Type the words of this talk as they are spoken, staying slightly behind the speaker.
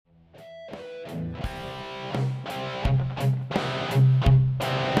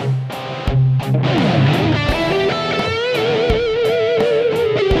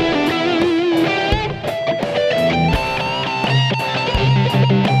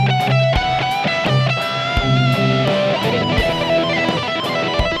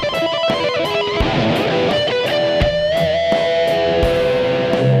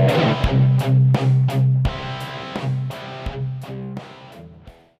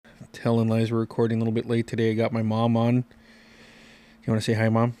telling lies. We're recording a little bit late today. I got my mom on. You want to say hi,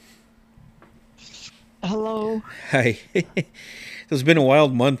 Mom? Hello. Hi. It's been a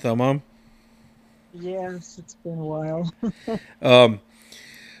wild month, huh, Mom? Yes, it's been a while. Um,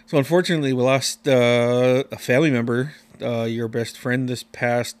 so unfortunately, we lost a family member, your best friend, this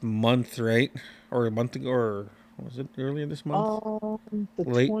past month, right? Or a month ago, or was it earlier this month? The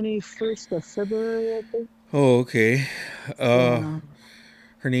Late. 21st of February, I think. Oh, okay. Uh, Yeah.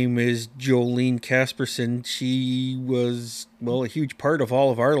 Her name is Joleen Casperson. She was, well, a huge part of all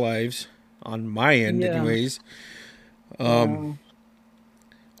of our lives, on my end, Yeah. anyways. Um, Yeah.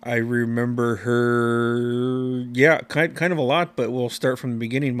 I remember her, yeah, kind of a lot, but we'll start from the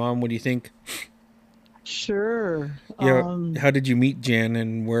beginning, Mom. What do you think? Sure. Yeah, how did you meet Jan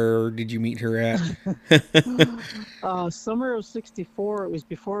and where did you meet her at? Summer of 64, it was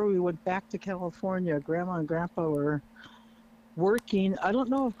before we went back to California. Grandma and Grandpa were working. I don't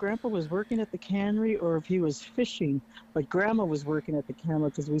know if Grandpa was working at the cannery or if he was fishing, but Grandma was working at the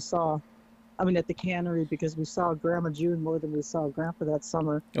cannery because at the cannery because we saw Grandma June more than we saw Grandpa that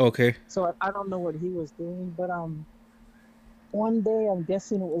summer. Okay. So I don't know what he was doing, but one day I'm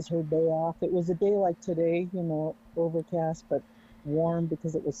guessing it was her day off. It was a day like today, overcast but warm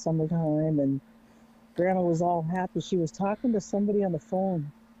because it was summertime, and Grandma was all happy. She was talking to somebody on the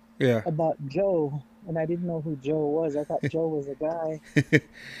phone Yeah. about Joe, and I didn't know who Joe was. I thought Joe was a guy.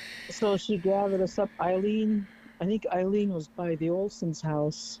 So she gathered us up. I think Eileen was by the Olson's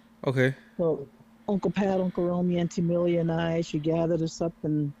house. Okay. So Uncle Pat, Uncle Romy, Auntie Millie, and she gathered us up,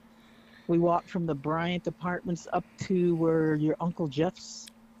 and we walked from the Bryant Apartments up to where your Uncle Jeff's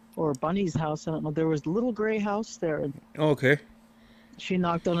or Bunny's house. I don't know. There was a little gray house there. And Okay. she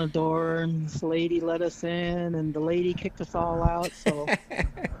knocked on the door, and this lady let us in, and the lady kicked us all out. So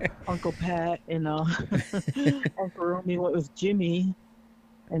Uncle Pat and Uncle Romy went with Jimmy,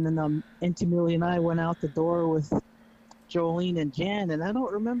 and then Auntie Millie and I went out the door with Jolene and Jan. And I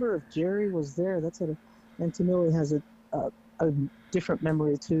don't remember if Jerry was there. That's what Auntie Millie has a different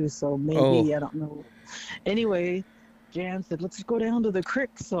memory too. So Oh. maybe I don't know. Anyway, Jan said, let's go down to the creek.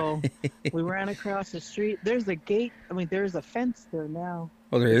 So we ran across the street. There's a gate. There's a fence there now.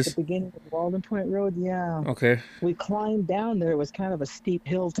 Oh, there It's the is? beginning of Walden Point Road. Yeah. Okay. We climbed down there. It was kind of a steep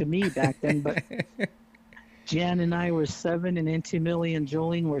hill to me back then, but Jan and I were 7, and Auntie Millie and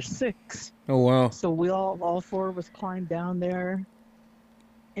Jolene were 6. Oh, wow. So we all four of us climbed down there,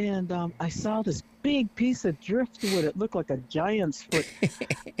 and I saw this big piece of driftwood. It looked like a giant's foot.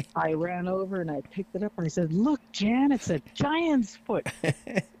 I ran over and I picked it up and I said, "Look, Jan, it's a giant's foot."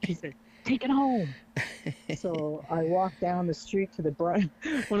 She said, "Take it home." So I walked down the street to the bride.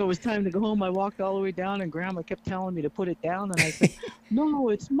 When it was time to go home, I walked all the way down, and Grandma kept telling me to put it down, and I said, "No,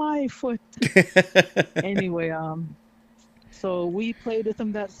 it's my foot." Anyway, so we played with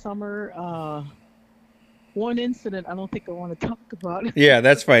them that summer. One incident I don't think I want to talk about. Yeah,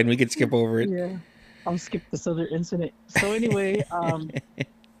 that's fine. We could skip over it. Yeah, I'll skip this other incident. So anyway,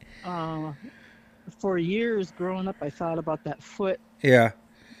 uh, for years growing up, I thought about that foot, Yeah.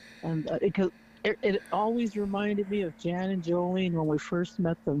 and it always reminded me of Jan and Jolene when we first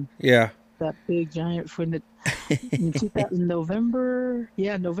met them. Yeah. That big giant foot. In 2000, November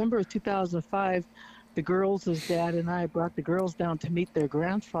of 2005, the girls' dad and I brought the girls down to meet their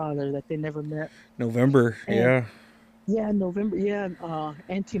grandfather that they never met. November. And Yeah. yeah, November. Yeah,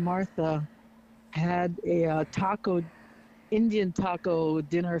 Auntie Martha had a Indian taco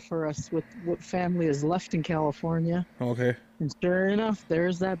dinner for us with what family is left in California. Okay. And sure enough,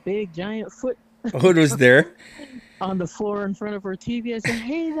 there's that big giant foot Oh, it was there? on the floor in front of her TV. I said,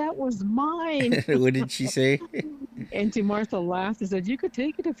 "Hey, that was mine." What did she say? Auntie Martha laughed and said, "You could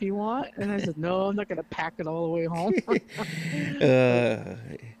take it if you want." And I said, "No, I'm not going to pack it all the way home." But Uh,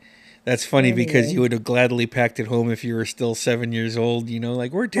 that's funny because you anyway, would have gladly packed it home if you were still 7 years old,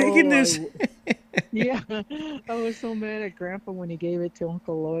 like, we're taking oh, this. yeah, I was so mad at Grandpa when he gave it to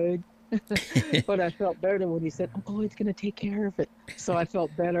Uncle Lloyd. But I felt better when he said, "Uncle Lloyd's going to take care of it." So I felt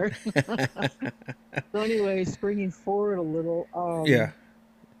better. So anyway, springing forward a little, Yeah.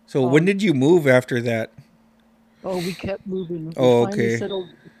 So when um, did you move after that? oh, we kept moving. Oh, okay.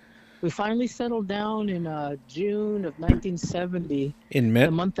 We finally settled down in June of 1970. In The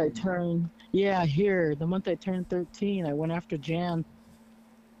Met? month I turned, yeah, here, the month I turned 13, I went after Jan,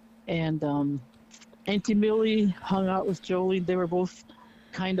 and Auntie Millie hung out with Jolie. They were both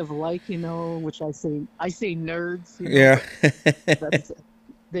kind of like, which I say nerds, Yeah. but that's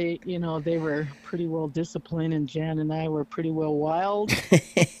they were pretty well disciplined, and Jan and I were pretty well wild.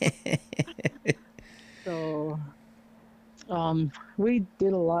 So we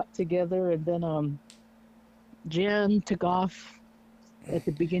did a lot together, and then Jan took off at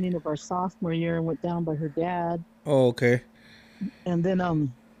the beginning of our sophomore year and went down by her dad. Oh, okay. And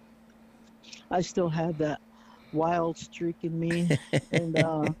then I still had that wild streak in me,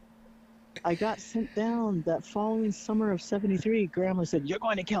 and I got sent down that following summer of '73. Grandma said, "You're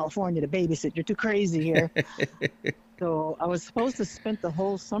going to California to babysit. You're too crazy here." So I was supposed to spend the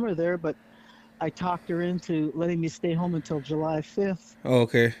whole summer there, but I talked her into letting me stay home until July 5th Oh,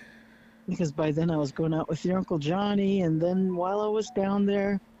 okay. because by then I was going out with your Uncle Johnny. And then while I was down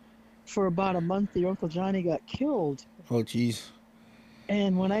there for about a month, your Uncle Johnny got killed. Oh, jeez.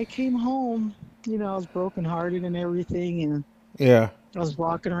 And when I came home, I was brokenhearted and everything. And Yeah. I was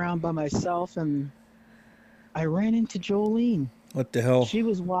walking around by myself and I ran into Joleen. What the hell? She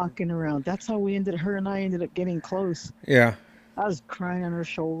was walking around. That's how her and I ended up getting close. Yeah. I was crying on her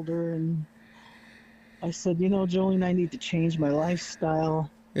shoulder and I said, Jolene, I need to change my lifestyle.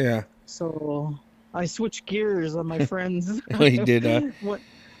 Yeah. So I switched gears on my friends. Oh, you did, I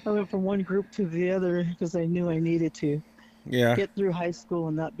went from one group to the other because I knew I needed to Yeah. get through high school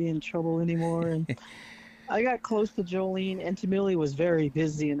and not be in trouble anymore. And I got close to Jolene. And Millie was very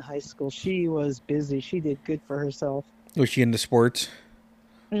busy in high school. She was busy. She did good for herself. Was she into sports?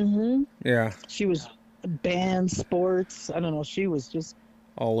 Mm-hmm. Yeah. She was band, sports. I don't know. She was just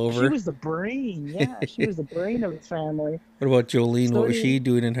All over. She was the brain. Yeah, she was the brain of the family. What about Jolene? So What was she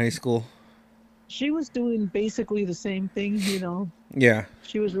doing in high school? she was doing basically the same thing, Yeah.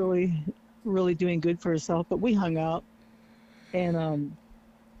 She was really, really doing good for herself. But we hung out, and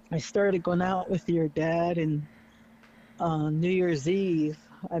I started going out with your dad. And on New Year's Eve,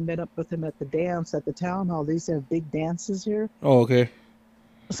 I met up with him at the dance at the town hall. They used to have big dances here. Oh, okay.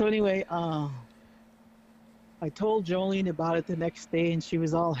 So anyway, I told Jolene about it the next day, and she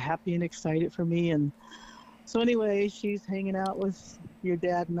was all happy and excited for me. And so anyway, she's hanging out with your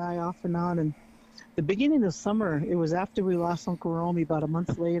dad and I off and on. And the beginning of summer, it was after we lost Uncle Romy, about a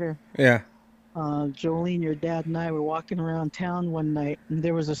month later. Yeah. Jolene, your dad, and I were walking around town one night, and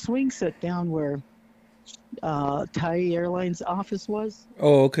there was a swing set down where Thai Airlines office was.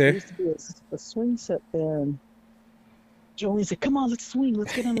 Oh, There okay. used to be a swing set there, and Jolene said, "Come on, let's swing.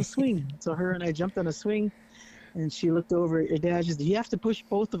 Let's get on the swing." So her and I jumped on a swing, and she looked over at your dad. She said, "You have to push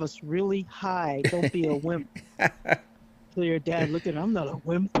both of us really high. Don't be a wimp." So your dad looked at her. "I'm not a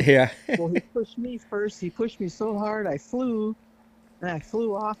wimp." Yeah. Well, he pushed me first. He pushed me so hard I flew, and I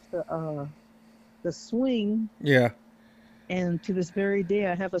flew off the swing. Yeah. And to this very day,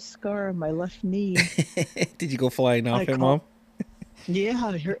 I have a scar on my left knee. Did you go flying off I it, call, Mom?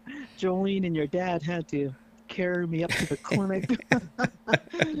 yeah, Jolene and your dad had to carry me up to the clinic.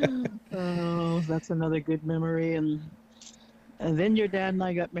 Oh, that's another good memory. And then your dad and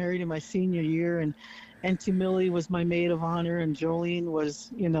I got married in my senior year, and Auntie Millie was my maid of honor, and Jolene was,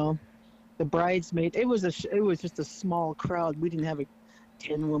 the bridesmaid. It was just a small crowd. We didn't have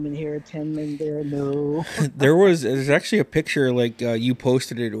 10 women here, 10 men there. No. There's actually a picture like you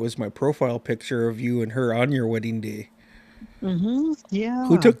posted it. It was my profile picture of you and her on your wedding day. Mm-hmm. Who Yeah.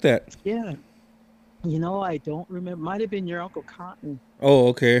 took that? Yeah. I don't remember. Might have been your Uncle Cotton. Oh,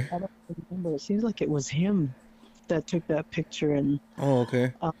 okay. I don't remember. It seems like it was him that took that picture. And Oh,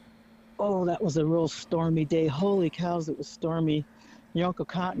 okay. oh, that was a real stormy day. Holy cows, it was stormy. Your Uncle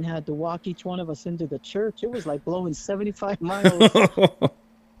Cotton had to walk each one of us into the church. It was like blowing 75 miles. Yeah,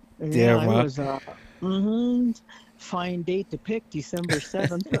 Damn, it huh? was fine date to pick, December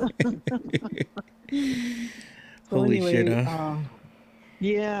 7th. So Holy shit, anyway, huh?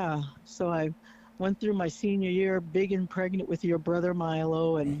 yeah. So I went through my senior year, big and pregnant with your brother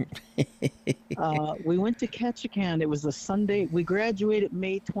Milo, and we went to Ketchikan. It was a Sunday. We graduated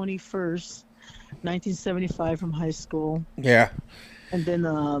May 21st, 1975 from high school. Yeah. And then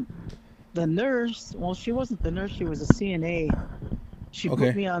the nurse, well, she wasn't the nurse, she was a CNA. She Okay.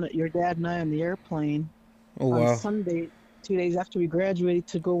 put me on your dad and I on the airplane Oh, on wow. Sunday, 2 days after we graduated,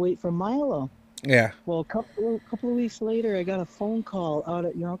 to go wait for Milo. Yeah. Well, a couple of weeks later, I got a phone call out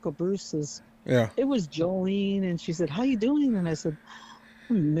at your Uncle Bruce's. Yeah. It was Jolene, and she said, "How you doing?" And I said,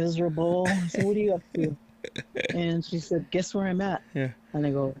 "I'm miserable." I said, "What are you up to?" And she said, "Guess where I'm at?" Yeah. And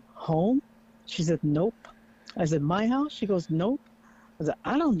I go, "Home?" She said, "Nope." I said, "My house?" She goes, "Nope." I said,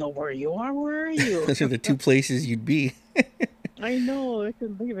 "I don't know where you are. Where are you?" Those are the two places you'd be. I know. I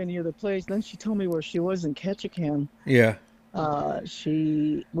couldn't think of any other place. Then she told me where she was in Ketchikan. Yeah.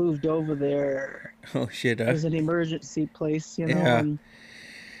 She moved over there Oh, shit, huh? as an emergency place, Yeah. and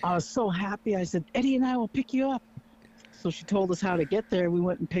I was so happy. I said, "Eddie and I will pick you up." So she told us how to get there. We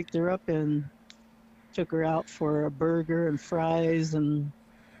went and picked her up and took her out for a burger and fries, and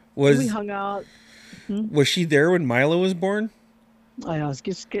we Was hung out. Hmm? was she there when Milo was born? I was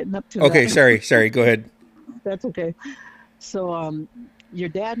just getting up to Okay, that. sorry. Go ahead. That's okay. So your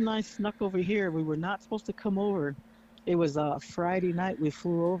dad and I snuck over here. We were not supposed to come over. It was Friday night we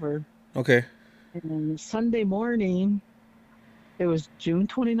flew over. Okay. And Sunday morning, it was June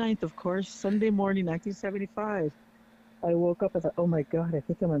 29th, of course, Sunday morning, 1975. I woke up and thought, oh my God, I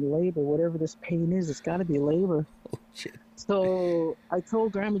think I'm in labor. Whatever this pain is, it's got to be labor. Shit. So I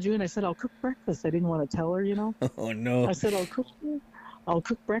told Grandma June, I said, I'll cook breakfast. I didn't want to tell her, you know. Oh no. I said, I'll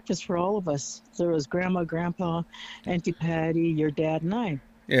cook breakfast for all of us. So it was Grandma, Grandpa, Auntie Patty, your dad, and I.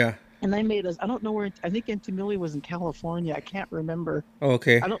 Yeah. And I made us, I don't know where, I think Auntie Millie was in California. I can't remember. Oh,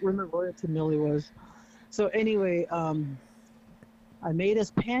 okay. I don't remember where Auntie Millie was. So anyway, I made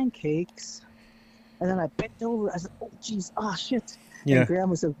us pancakes. And then I bent over. I said, oh, geez, ah, shit. And Yeah.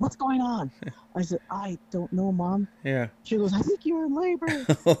 Grandma said, what's going on? I said, I don't know, Mom. Yeah. She goes, I think you're in labor.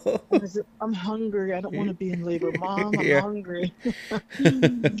 And I said, I'm hungry. I don't want to be in labor, Mom. I'm Yeah. hungry.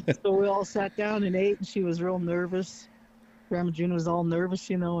 So we all sat down and ate, and she was real nervous. Grandma June was all nervous,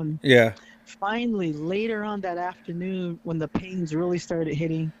 you know. And Yeah. finally, later on that afternoon, when the pains really started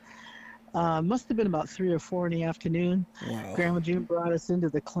hitting, must have been about 3 or 4 in the afternoon. Wow. Grandma June brought us into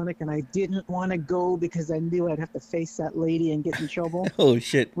the clinic, and I didn't want to go because I knew I'd have to face that lady and get in trouble. Oh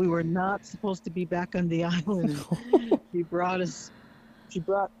shit. We were not supposed to be back on the island. She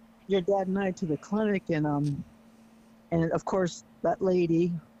brought your dad and I to the clinic, and of course that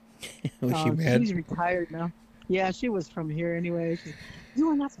lady, Was she mad? she's retired now. Yeah, she was from here anyway. You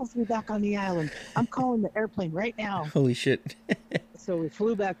are not supposed to be back on the island. I'm calling the airplane right now. Holy shit. So we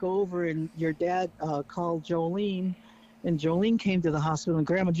flew back over, and your dad called Joleen, and Joleen came to the hospital, and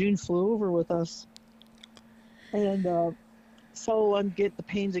Grandma June flew over with us. And so the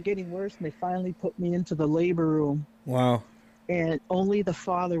pains are getting worse, and they finally put me into the labor room, Wow. and only the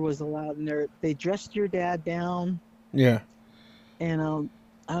father was allowed in there. They dressed your dad down, Yeah. and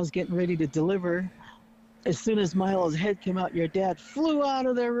I was getting ready to deliver. As soon as Milo's head came out, your dad flew out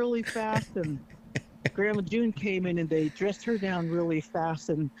of there really fast, and Grandma June came in, and they dressed her down really fast,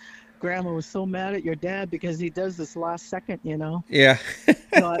 and Grandma was so mad at your dad because he does this last second, you know. Yeah.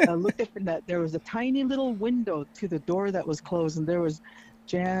 So I looked up, and there was a tiny little window to the door that was closed, and there was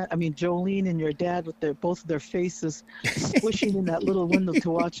Jolene and your dad with both of their faces squishing in that little window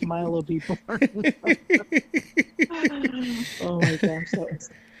to watch Milo be born. Oh my gosh,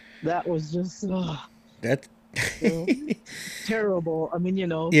 that was just That's terrible. I mean, you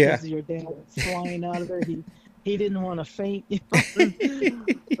know, Yeah. because your dad was flying out of there. He didn't want to faint, you know?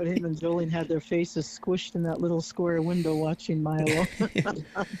 But him and Jolene had their faces squished in that little square window watching Milo.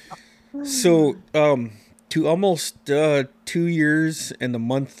 So, to almost 2 years and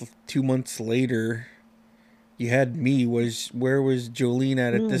 2 months later, you had me. Where was Jolene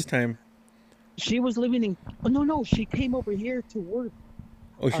at this time? She was living in. Oh, no, she came over here to work.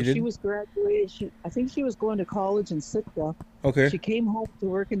 Oh, she She did. was graduated. I think she was going to college in Sitka. Okay. She came home to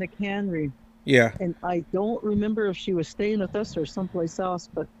work in the cannery, Yeah. and I don't remember if she was staying with us or someplace else.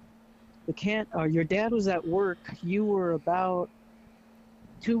 But your dad was at work. You were about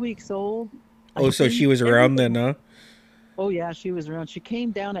 2 weeks old. Oh, so she was around then, huh? Oh yeah, she was around. She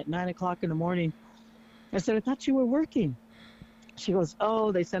came down at 9 o'clock in the morning. I said, I thought you were working. She goes,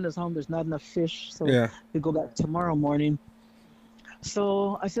 oh, they sent us home. There's not enough fish, so Yeah. we go back tomorrow morning.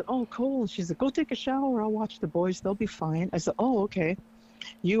 So I said, oh, cool. She said, go take a shower. I'll watch the boys. They'll be fine. I said, oh, okay.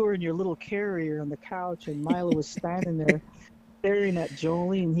 You were in your little carrier on the couch, and Milo was standing there staring at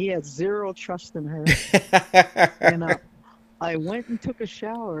Jolene. He had zero trust in her. And I went and took a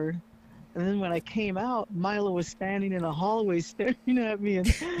shower. And then when I came out, Milo was standing in the hallway staring at me, and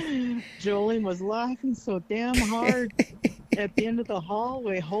Jolene was laughing so damn hard at the end of the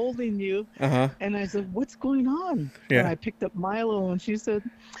hallway holding you. Uh-huh. And I said, what's going on? Yeah. And I picked up Milo, and she said,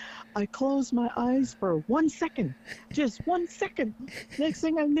 I closed my eyes for 1 second, just 1 second. Next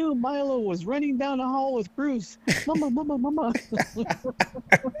thing I knew, Milo was running down the hall with Bruce. Mama, mama, mama.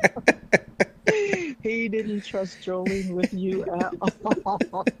 He didn't trust Jolene with you at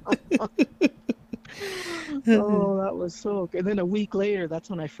all. Oh, that was so good. And then a week later, that's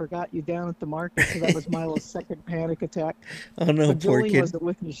when I forgot you down at the market. So that was Milo's second panic attack. Oh no, But poor Jolene kid. wasn't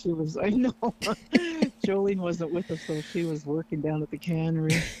with me. I know. Jolene wasn't with us, so she was working down at the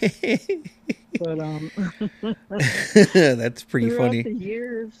cannery. But That's pretty throughout funny. the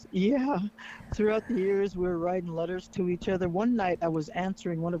years, throughout the years, we were writing letters to each other. One night, I was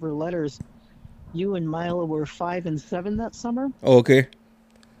answering one of her letters. You and Milo were 5 and 7 that summer. Oh, okay.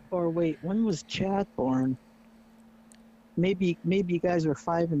 Or wait, when was Chad born? Maybe you guys were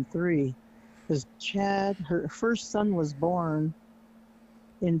 5 and 3, because Chad, her first son, was born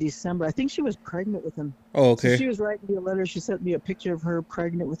in December. I think she was pregnant with him. Oh, So okay. she was writing me a letter. She sent me a picture of her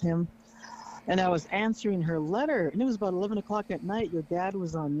pregnant with him. And I was answering her letter, and it was about 11 o'clock at night. Your dad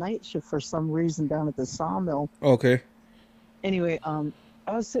was on night shift for some reason down at the sawmill. Okay. Anyway, I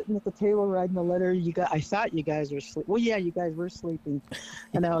was sitting at the table writing the letter. I thought you guys were sleeping. Well, yeah, you guys were sleeping.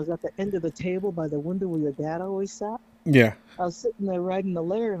 And I was at the end of the table by the window where your dad always sat. Yeah. I was sitting there writing the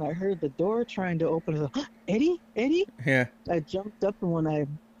letter, and I heard the door trying to open. I was like, Eddie, Eddie. Yeah. I jumped up, and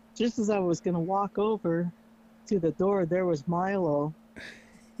just as I was going to walk over to the door, there was Milo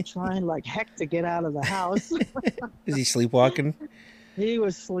trying like heck to get out of the house. Is he sleepwalking? He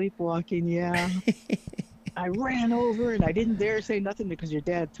was sleepwalking, yeah. I ran over and I didn't dare say nothing because your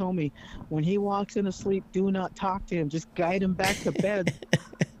dad told me when he walks in asleep, do not talk to him. Just guide him back to bed.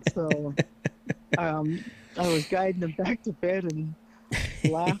 So I was guiding him back to bed and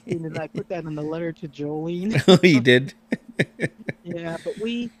laughing, and I put that in the letter to Joleen. Oh, you did? Yeah, but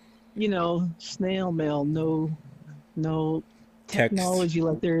snail mail, no Text. technology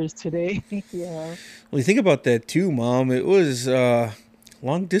like there is today. Yeah. Well, you think about that too, Mom. It was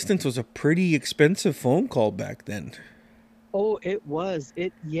long distance was a pretty expensive phone call back then. Oh, it was.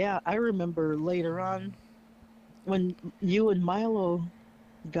 Yeah, I remember later on when you and Milo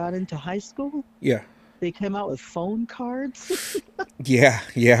got into high school, Yeah. they came out with phone cards. Yeah.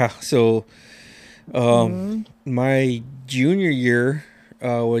 So, Mhm. my junior year,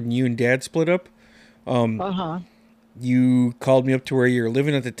 when you and Dad split up, Uh-huh. you called me up to where you were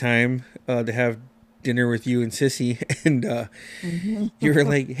living at the time to have dinner with you and Sissy, and Mhm. you were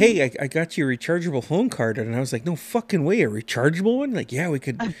like, "Hey, I got you a rechargeable phone card," and I was like, "No fucking way, a rechargeable one?" Like, yeah, we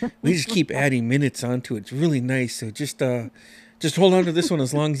just keep adding minutes onto it. It's really nice. So just hold on to this one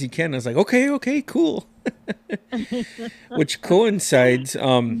as long as you can. I was like, okay, cool. Which coincides.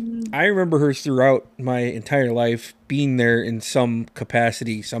 I remember her throughout my entire life being there in some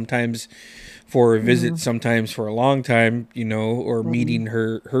capacity. Sometimes for a visit, Mhm. sometimes for a long time, or Mhm. meeting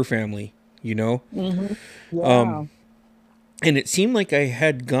her family, Mhm. Yeah. and it seemed like I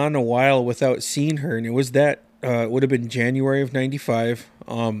had gone a while without seeing her, and it was that it would have been January of '95.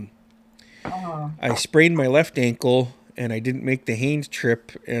 Uh-huh. I sprained my left ankle, and I didn't make the Haynes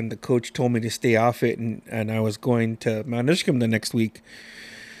trip, and the coach told me to stay off it, and I was going to Mount Isham the next week.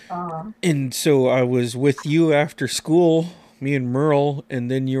 Uh-huh. And so I was with you after school, me and Merle, and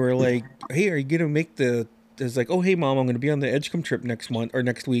then you were like, "Hey, are you gonna make the?" I was like, "Oh, hey, Mom, I'm gonna be on the Edgecombe trip next month or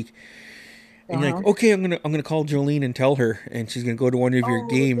next week." And you're like, Uh-huh. "Okay, I'm gonna call Joleen and tell her, and she's gonna go to one of your Oh,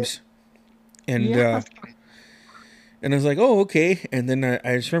 games." And yeah. and I was like, "Oh, okay." And then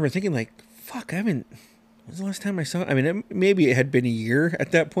I just remember thinking, like, "Fuck, I haven't." When's the last time I saw? I mean, maybe it had been a year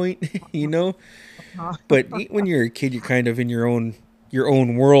at that point, you know. Uh-huh. But when you're a kid, you're kind of in your own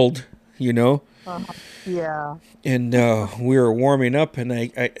world, you know. Uh-huh. Yeah. And we were warming up, and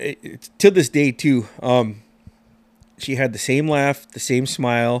it's, to this day too. She had the same laugh, the same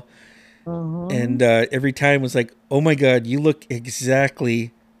smile, and Mhm. every time was like, "Oh my God, you look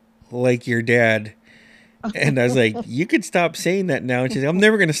exactly like your dad." And I was like, "You could stop saying that now." And she's like, "I'm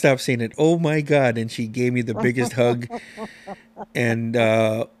never gonna stop saying it." Oh my God! And she gave me the biggest hug, and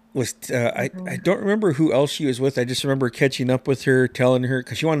I Mhm. don't remember who else she was with. I just remember catching up with her, telling her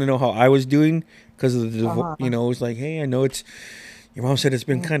because she wanted to know how I was doing because of Uh-huh. it was like, "Hey, I know it's your mom said it's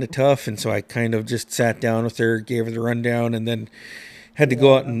been kind of Mhm. tough," and so I kind of just sat down with her, gave her the rundown, and then had to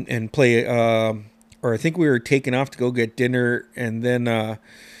go out Yeah. and play. Or I think we were taking off to go get dinner, and then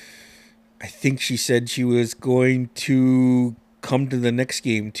I think she said she was going to come to the next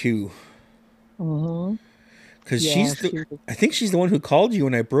game too, Mhm. because Yeah, she I think she's the one who called you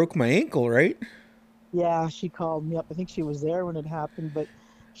when I broke my ankle, right? Yeah, she called me up. I think she was there when it happened, but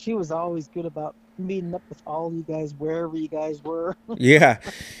she was always good about meeting up with all you guys wherever you guys were. Yeah,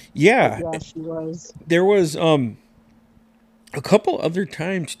 But yeah. yeah, she was. There was a couple other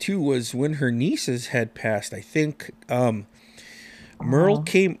times too. Was when her nieces had passed. I think Merle Uh,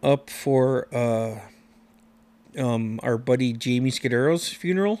 came up for our buddy Jamie Scudero's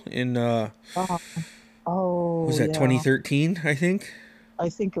funeral in uh, was oh that yeah, 2013, I think. I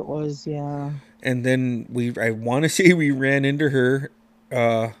think it was. Yeah. And then I want to say we ran into her.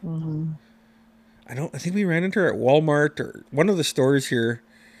 Uh, Hmm. I think we ran into her at Walmart or one of the stores here.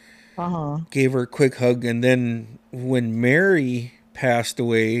 Uh-huh. Gave her a quick hug, and then when Mary passed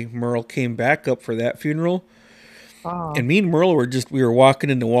away, Merle came back up for that funeral. Uh-huh. And me and Merle we were walking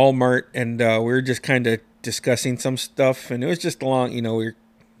into Walmart, and we were just kind of discussing some stuff, and it was just along, we were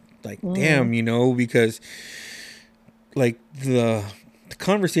like, Hmm. damn, because like the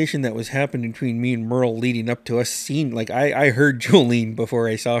conversation that was happening between me and Merle leading up to us seeing, like, I heard Jolene before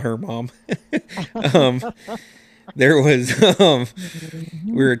I saw her mom. um, there was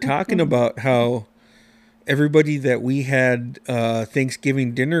we were talking about how everybody that we had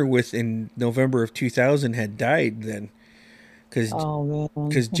Thanksgiving dinner with in November of 2000 had died then, because Oh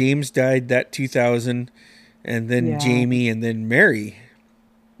man. James died that 2000, and then Yeah. Jamie, and then Mary.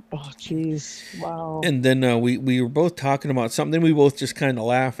 Oh jeez. Wow. And then we were both talking about something. Then we both just kind of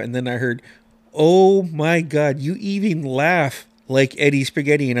laugh. And then I heard, "Oh my God, you even laugh like Eddie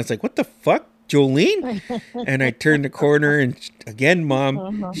Spaghetti." And I was like, "What the fuck, Jolene?" And I turned the corner, and again, Mom,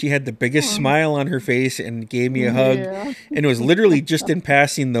 Uh-huh. she had the biggest Uh-huh. smile on her face and gave me a hug. Yeah. And it was literally just in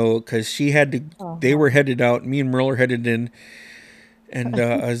passing though, because she had to. They were Uh-huh. headed out. Me and Merle were headed in. And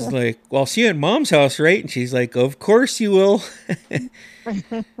I was like, "Well, I'll see you at Mom's house, right?" And she's like, "Of course you will."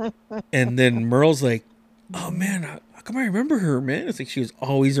 And then Merle's like, "Oh man, how come I remember her, man?" It's like she was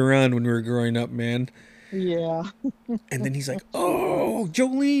always around when we were growing up, man. Yeah. And then he's like, "Oh,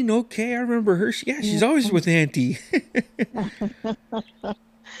 Jolene, okay, I remember her. Yeah, she's Yeah. always with Auntie."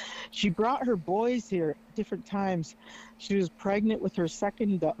 She brought her boys here different times. She was pregnant with her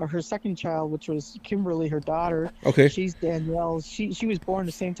second child, which was Kimberly, her daughter. Okay, She's Danielle's. She was born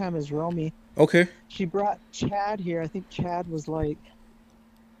the same time as Romy. okay, She brought Chad here. I think Chad was like,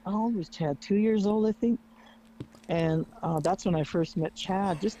 how old was Chad? 2 years old, I think. And that's when I first met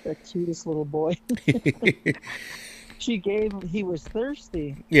Chad, just the cutest little boy. She gave him, he was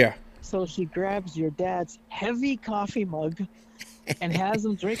thirsty. yeah. So she grabs your dad's heavy coffee mug and has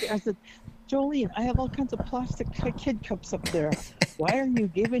him drink it. I said, Jolene, I have all kinds of plastic kid cups up there. Why are you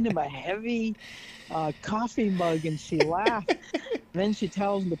giving him a heavy coffee mug? And she laughed. Then she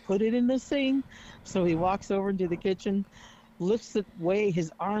tells him to put it in the sink. So he walks over into the kitchen, lifts it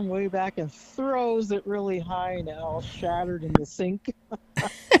his arm way back and throws it really high and all shattered in the sink.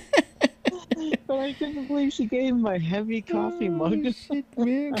 But I couldn't believe she gave him a heavy coffee mug. Oh, shit,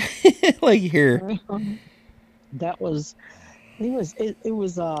 man. Like here. That was, it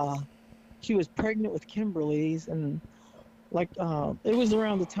was, she was pregnant with Kimberly's and like, it was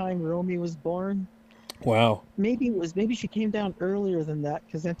around the time Romy was born. Wow. Maybe she came down earlier than that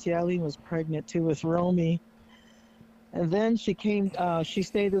because Auntie Eileen was pregnant too with Romy. And then she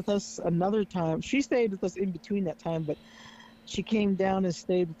stayed with us another time. She stayed with us in between that time, but she came down and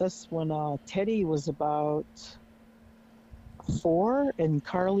stayed with us when Teddy was about 4 and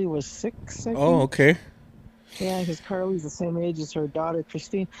Carly was 6, I Oh, think. okay. Yeah, because Carly's the same age as her daughter,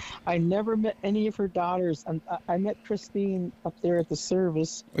 Christine. I never met any of her daughters. And I met Christine up there at the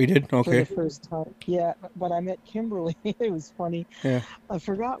service We did. for the Okay. first time. Yeah, but I met Kimberly. It was funny. Yeah. I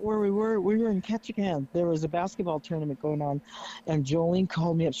forgot where we were. We were in Ketchikan. There was a basketball tournament going on, and Jolene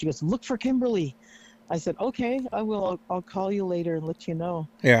called me up. She goes, "Look for Kimberly." I said, "Okay, I will. I'll call you later and let you know."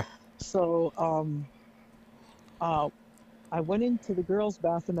 Yeah. So, uh, I went into the girls'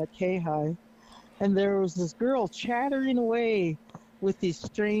 bathroom at K High, and there was this girl chattering away with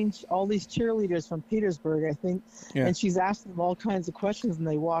all these cheerleaders from Petersburg, I think, Yeah. and she's asking them all kinds of questions, and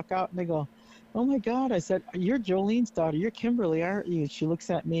they walk out and they go, "Oh my God!" I said, "You're Jolene's daughter. You're Kimberly, aren't you?" She looks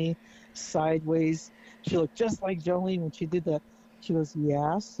at me sideways. She looked just like Jolene when she did that. She goes,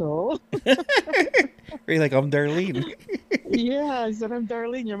 "Yeah, so." You're like, I'm Darlene. Yeah, I said, "I'm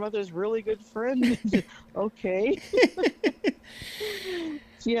Darlene, your mother's really good friend." Okay.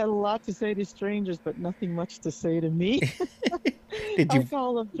 She had a lot to say to strangers, but nothing much to say to me. Did I you?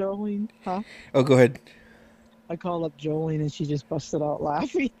 called up Jolene. Huh? Oh, go ahead. I called up Jolene and she just busted out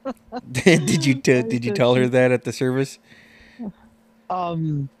laughing. Did you? I Did you said tell her that at the service?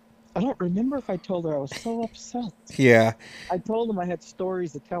 um, I don't remember if I told her. I was so upset. Yeah. I told him I had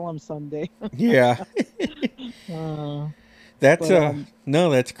stories to tell him someday. Yeah. Uh, That's but no,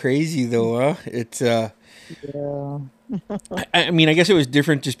 that's crazy though, huh? It's yeah. I mean, I guess it was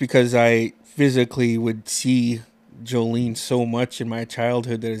different just because I physically would see Jolene so much in my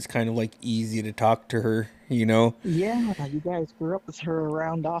childhood that it's kind of like easy to talk to her, you know, Yeah, you guys grew up with her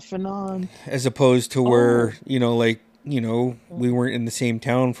around off and on. as opposed to Oh, where, we weren't in the same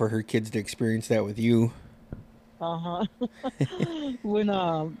town for her kids to experience that with you. uh-huh.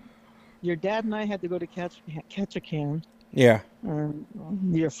 When your dad and I had to go to Ketchikan. Yeah.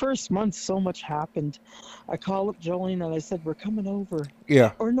 Your first month, so much happened. I called up Jolene and I said, "We're coming over."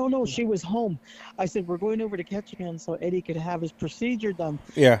 Yeah. Or no, she was home. I said, "We're going over to Ketchikan so Eddie could have his procedure done."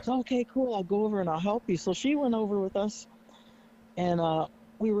 Yeah. So, okay, cool. I'll go over and I'll help you. So she went over with us, and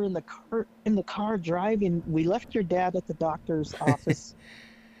we were in the car driving. We left your dad at the doctor's office,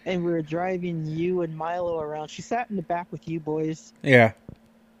 and we were driving you and Milo around. She sat in the back with you boys, Yeah.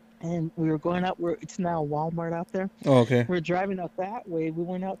 and we were going out where it's now Walmart out there. Oh, okay. We were driving out that way. We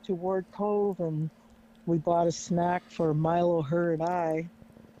went out to Ward Cove and we bought a snack for Milo, her, and I.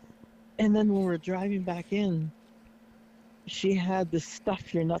 And then when we were driving back in, she had this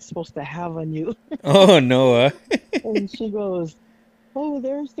stuff you're not supposed to have on you. Oh no. And she goes, "Oh,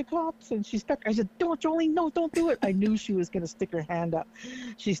 there's the cops." And she stuck, I said, "Don't, Joleen, no, don't do it." I knew she was going to stick her hand up.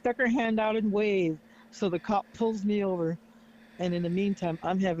 She stuck her hand out and waved. So the cop pulls me over. And in the meantime,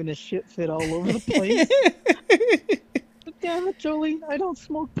 I'm having a shit fit all over the place. Damn it, Joleen, I don't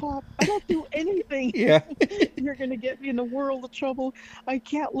smoke pot. I don't do anything. Yeah. You're going to get me in a world of trouble. I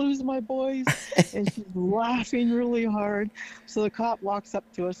can't lose my boys. And she's laughing really hard. So the cop walks up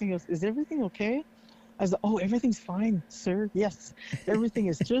to us and goes, "Is everything okay?" I said, "Oh, everything's fine, sir. Yes, everything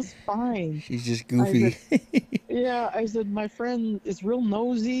is just fine." She's just I said, goofy. "Yeah." I said, "My friend is real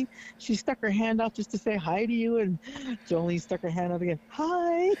nosy. She stuck her hand out just to say hi to you." And Jolene stuck her hand out again.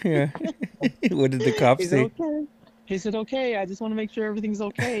 "Hi." Yeah. What did the cops He said, say? "Okay." He said, "Okay, I just want to make sure everything's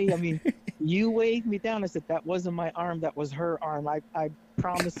okay. I mean, you waved me down." I said, "That wasn't my arm. That was her arm. I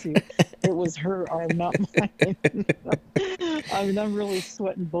promise you, it was her arm, not mine." I mean, I'm really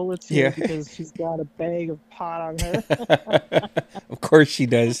sweating bullets here Yeah. because she's got a bag of pot on her. Of course she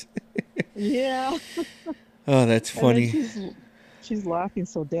does. Yeah. Oh, that's And then funny. she's laughing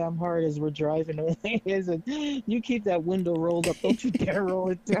so damn hard as we're driving away. I said, "You keep that window rolled up. Don't you dare roll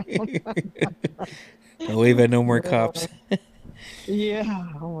it down." Don't wave at no more Yeah. cops. Yeah.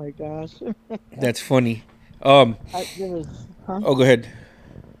 Oh my gosh. That's funny. Um. There was, huh? Oh, go ahead.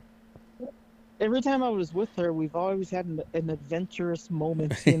 Every time I was with her, we've always had an adventurous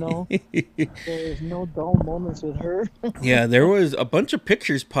moments, you know. There's no dull moments with her. Yeah, there was a bunch of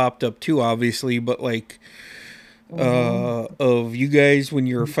pictures popped up too, obviously, but like Hmm. of you guys when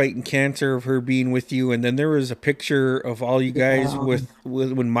you were fighting cancer, of her being with you, and then there was a picture of all you guys Yeah. with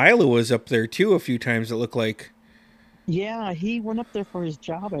when Milo was up there too a few times. It looked like. Yeah, he went up there for his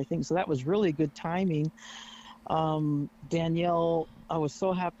job, I think. So that was really good timing. Danielle, I was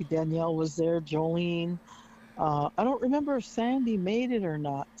so happy Danielle was there. Jolene. I don't remember if Sandy made it or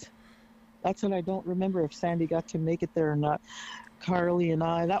not. That's what I don't remember, if Sandy got to make it there or not. Carly and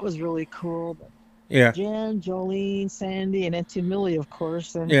I, that was really cool. But Yeah, Jen, Jolene, Sandy, and Auntie Millie, of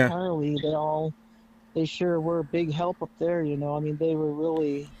course, and yeah, Carly, they sure were a big help up there, you know. I mean, they were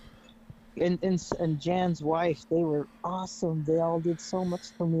really, and Jan's wife, they were awesome. They all did so much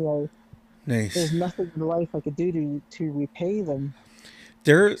for me. There's nice. nothing in life I could do to repay them.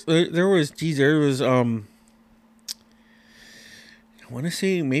 There was, geez, there was I want to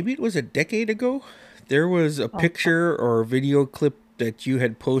say maybe it was a decade ago. There was a Uh, picture or a video clip that you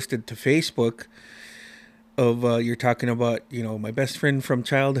had posted to Facebook of you're talking about, my best friend from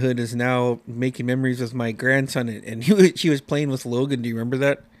childhood is now making memories with my grandson, and she was playing with Logan. Do you remember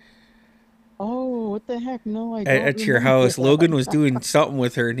that? oh, what the heck? No, I don't At your remember house, Logan was that. doing something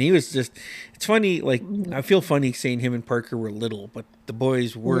with her, and he was just. It's funny, like I Mhm. feel funny saying him and Parker were little, but the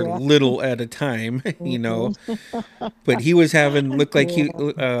boys were Yeah. little at a time, Mhm. But he was having looked like he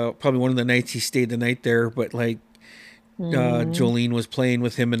Yeah. probably one of the nights he stayed the night there, but like Mhm. Jolene was playing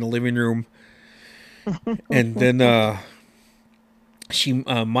with him in the living room, and then she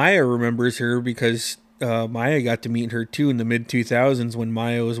Maya remembers her because Maya got to meet her too in the mid 2000s when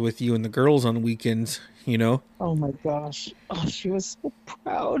Maya was with you and the girls on weekends. Oh my gosh. Oh, she was so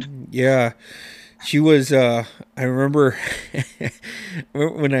proud. Yeah, she was. I remember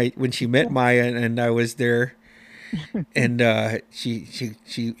when she met Maya and I was there, and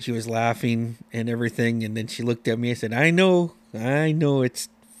she was laughing and everything, and then she looked at me and said, I know, it's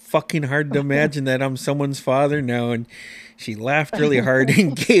fucking hard to imagine that I'm someone's father now," and she laughed really hard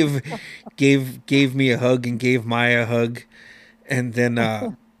and gave me a hug and gave Maya a hug, and then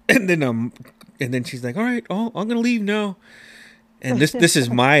and then and then she's like, "All right, oh, I'm gonna leave now," and this is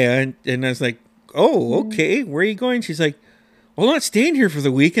Maya, and I was like, "Oh, okay, where are you going?" She's like, "Well, I'm not staying here for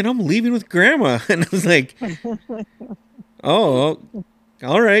the weekend. I'm leaving with Grandma," and I was like, "Oh,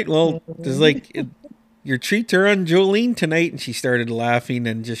 all right. Well, there's like your treats are on Jolene tonight," and she started laughing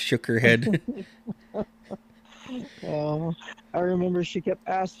and just shook her head. Oh, I remember she kept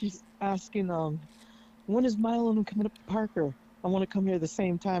asking, "When is Milo coming up to Parker? I want to come here the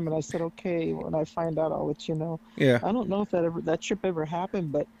same time." And I said, "Okay, when I find out, I'll let you know." Yeah, I don't know if that trip ever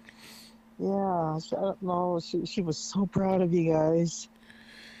happened, but yeah, I don't know. She was so proud of you guys.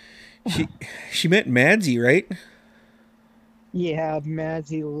 she she met Madsy, right? Yeah,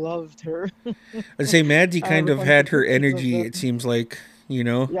 Madsy loved her. I'd say Madsy I have kind a of bunch had of her pictures of energy. It them. seems like, you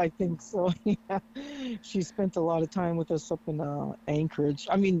know. Yeah, I think so. Yeah, she spent a lot of time with us up in Anchorage.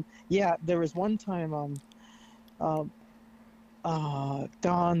 I mean, yeah, there was one time uh,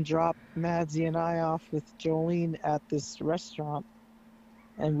 Don dropped Madsy and I off with Jolene at this restaurant,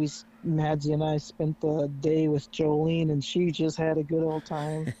 and Madsy and I spent the day with Jolene, and she just had a good old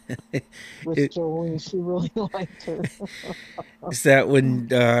time with It, Jolene. She really liked her. is that when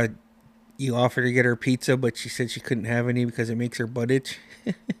you offered to get her pizza, but she said she couldn't have any because it makes her butt itch?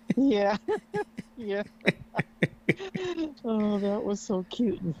 Yeah, yeah. Oh, that was so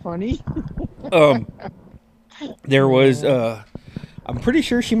cute and funny. Um, there was Yeah. I'm pretty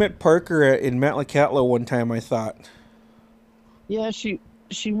sure she met Parker in Metlakatla one time. I thought. Yeah,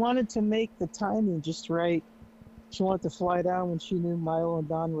 she wanted to make the timing just right. She wanted to fly down when she knew Milo and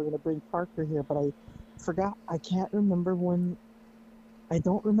Don were going to bring Parker here, but I forgot. I can't remember when. I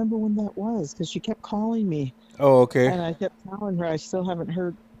don't remember when that was because she kept calling me, Oh, okay. and I kept telling her I still haven't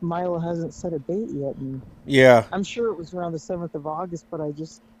heard. Milo hasn't set a date yet, and Yeah, I'm sure it was around the 7th of August, but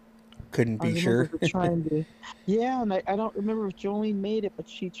couldn't I be remember sure. her trying to. Yeah, and I don't remember if Jolene made it, but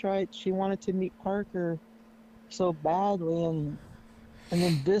she tried. She wanted to meet Parker so badly, and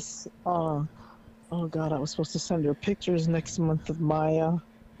then this. Oh God, I was supposed to send her pictures next month of Maya.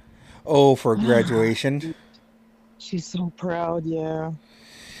 Oh, for graduation. She's so proud, yeah.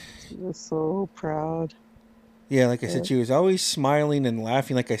 She was so proud. Yeah, like I said, Uh, she was always smiling and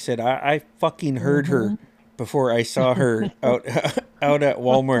laughing. Like I said, I fucking heard her hmm before I saw her out out at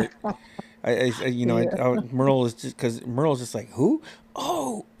Walmart. Yeah. Merle is just because Merle's just like, who?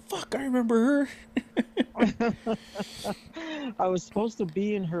 Oh, fuck, I remember her. I was supposed to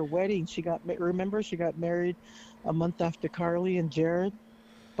be in her wedding. Remember she got married a month after Carly and Jared,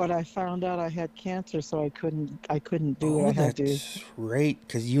 but I found out I had cancer, so I couldn't do it. Oh, I had to. that's right,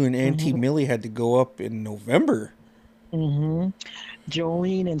 because you and Auntie hmm Millie had to go up in November. hmm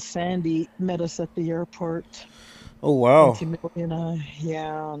Jolene and Sandy met us at the airport. Oh, wow. Auntie Millie and I,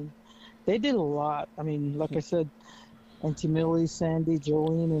 yeah. They did a lot. I mean, like I said, Auntie Millie, Sandy,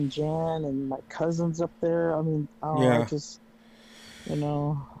 Jolene, and Jan, and my cousins up there. I mean, oh, I Yeah. just, you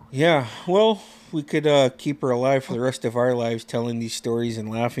know, Yeah. Well, we could keep her alive for the rest of our lives telling these stories and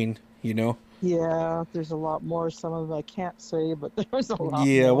laughing, you know? yeah, there's a lot more. Some of them I can't say, but there's a lot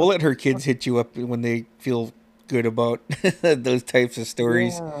Yeah, we'll more. let her kids hit you up when they feel good about those types of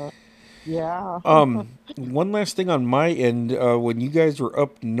stories. Yeah, yeah. One last thing on my end. When you guys were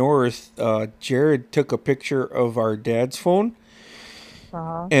up north, Jared took a picture of our dad's phone,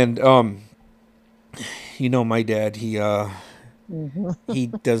 Uh-huh. and my dad. hmm He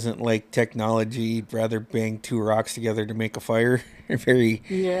doesn't like technology. He'd rather bang two rocks together to make a fire. Very,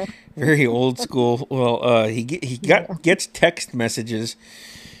 Yeah, very old school. Well, he yeah. gets text messages.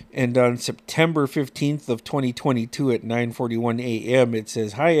 And on September 15th of 2022 at 9:41 a.m. it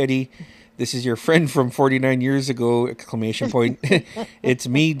says, "Hi Eddie, this is your friend from 49 years ago, exclamation point. It's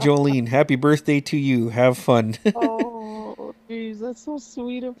me, Jolene. Happy birthday to you. Have fun." Oh, geez, that's so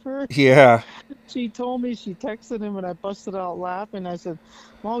sweet of her. Yeah. She told me she texted him, and I busted out laughing. I said,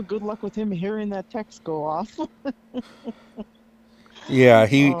 "Well, good luck with him hearing that text go off." Yeah,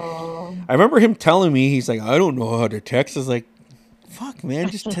 Oh, I remember him telling me, he's like, "I don't know how to text." I was like, "Fuck, man,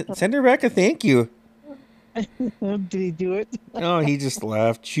 just send her back a thank you." did he do it? Oh, he just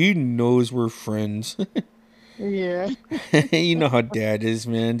laughed. She knows we're friends. Yeah, You know how dad is,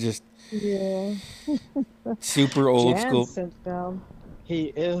 man. Just yeah. super old Jan school. sent down.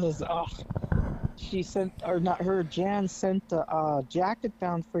 He is. Oh, she sent, or not her. Jan sent a jacket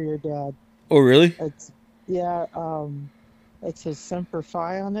down for your dad. Oh, really? It's yeah. It says Semper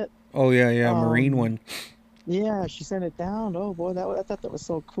Fi on it. Oh, yeah, yeah, Marine Um, one. yeah, she sent it down. Oh boy, I thought that was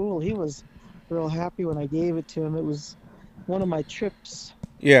so cool. He was real happy when I gave it to him. It was one of my trips.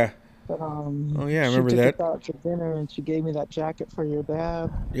 Yeah. But Oh, yeah, I she remember took us that. out to dinner and she gave me that jacket for your dad.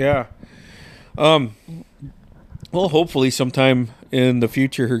 Yeah. Um, well, hopefully sometime in the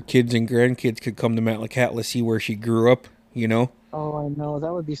future, her kids and grandkids could come to Metlakatla, see where she grew up, you know? Oh, I know.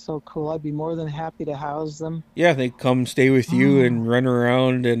 That would be so cool. I'd be more than happy to house them. Yeah, they come stay with you and run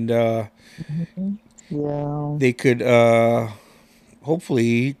around, and Mhm. Yeah. they could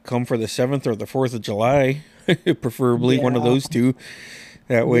hopefully come for the 7th or the 4th of July, preferably one of Yeah. those two.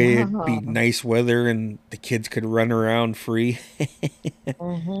 That way it'd be Yeah. nice weather and the kids could run around free.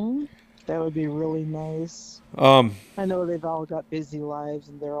 hmm That would be really nice. um, I know they've all got busy lives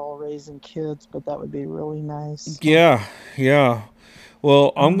and they're all raising kids, but that would be really nice. yeah, yeah.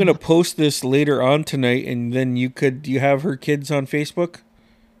 Well, I'm gonna Uh, post this later on tonight, and then do you have her kids on Facebook?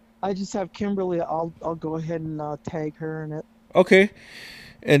 I just have Kimberly. I'll go ahead and tag her in it. Okay.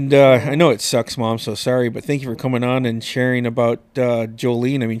 And I Yeah. know it sucks, Mom. So sorry, but thank you for coming on and sharing about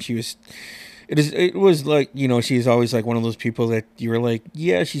Jolene. I mean, it was like she's always like one of those people that you were like,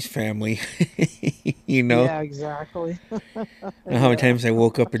 yeah, she's family. you know. Yeah, exactly. And how many Yeah. times I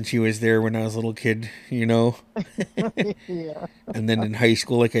woke up and she was there when I was a little kid, you know. Yeah. And then in high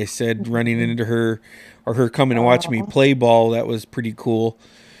school, like I said, running into her or her coming to watch me Uh, play ball, that was pretty cool.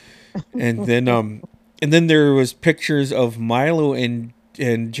 And then there was pictures of Milo and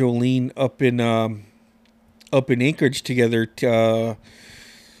Jolene up in Anchorage together.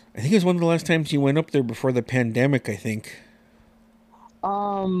 I think it was one of the last times you went up there before the pandemic, I think.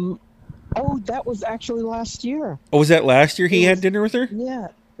 um, oh, that was actually last year. Oh, was that last year It he had was, dinner with her? yeah,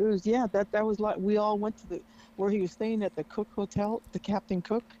 it was, yeah, that was like we all went to the where he was staying at the Cook Hotel, the Captain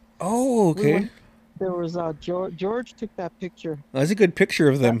Cook. Oh, We okay. went. There was George took that picture. That's a good picture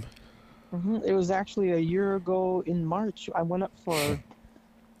of That them. It was actually a year ago in March. I went up for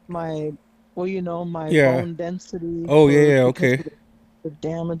my, well, my Yeah. bone density Oh, yeah, for yeah, because okay. of the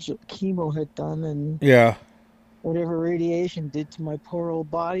damage that chemo had done and Yeah. whatever radiation did to my poor old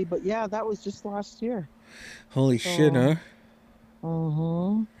body. But yeah, that was just last year. Holy shit, So, huh?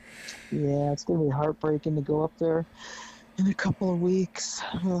 uh-huh. Yeah, it's gonna be heartbreaking to go up there in a couple of weeks.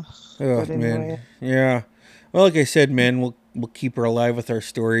 Ugh. Oh, But man. anyway, Yeah. Well, like I said, man, we'll keep her alive with our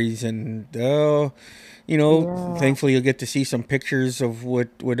stories, and yeah, thankfully you'll get to see some pictures of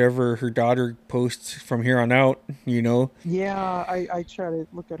whatever her daughter posts from here on out. You know. yeah. I try to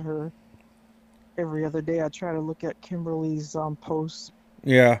look at her every other day. I try to look at Kimberly's posts.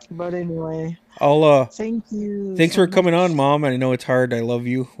 Yeah. But anyway, I'll thank you Thanks so for coming on, much. Mom. I know it's hard. I love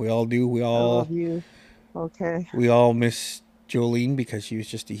you. We all do. I love you. Okay. We all miss Jolene because she was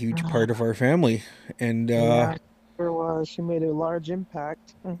just a huge part of our family. And Yeah, sure was. She made a large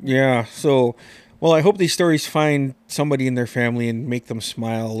impact. yeah, so well, I hope these stories find somebody in their family and make them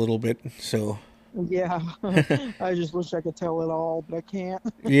smile a little bit. So Yeah, I just wish I could tell it all, but I can't.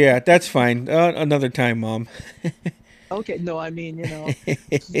 yeah, that's fine. Another time, Mom. Okay, no, I mean,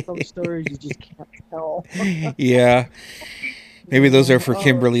 some stories you just can't tell. Yeah, maybe those are Yeah. for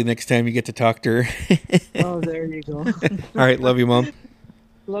Kimberly next time you get to talk to her. Oh, there you go. All right, love you, Mom.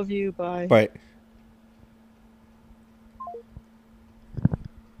 Love you. Bye. Bye.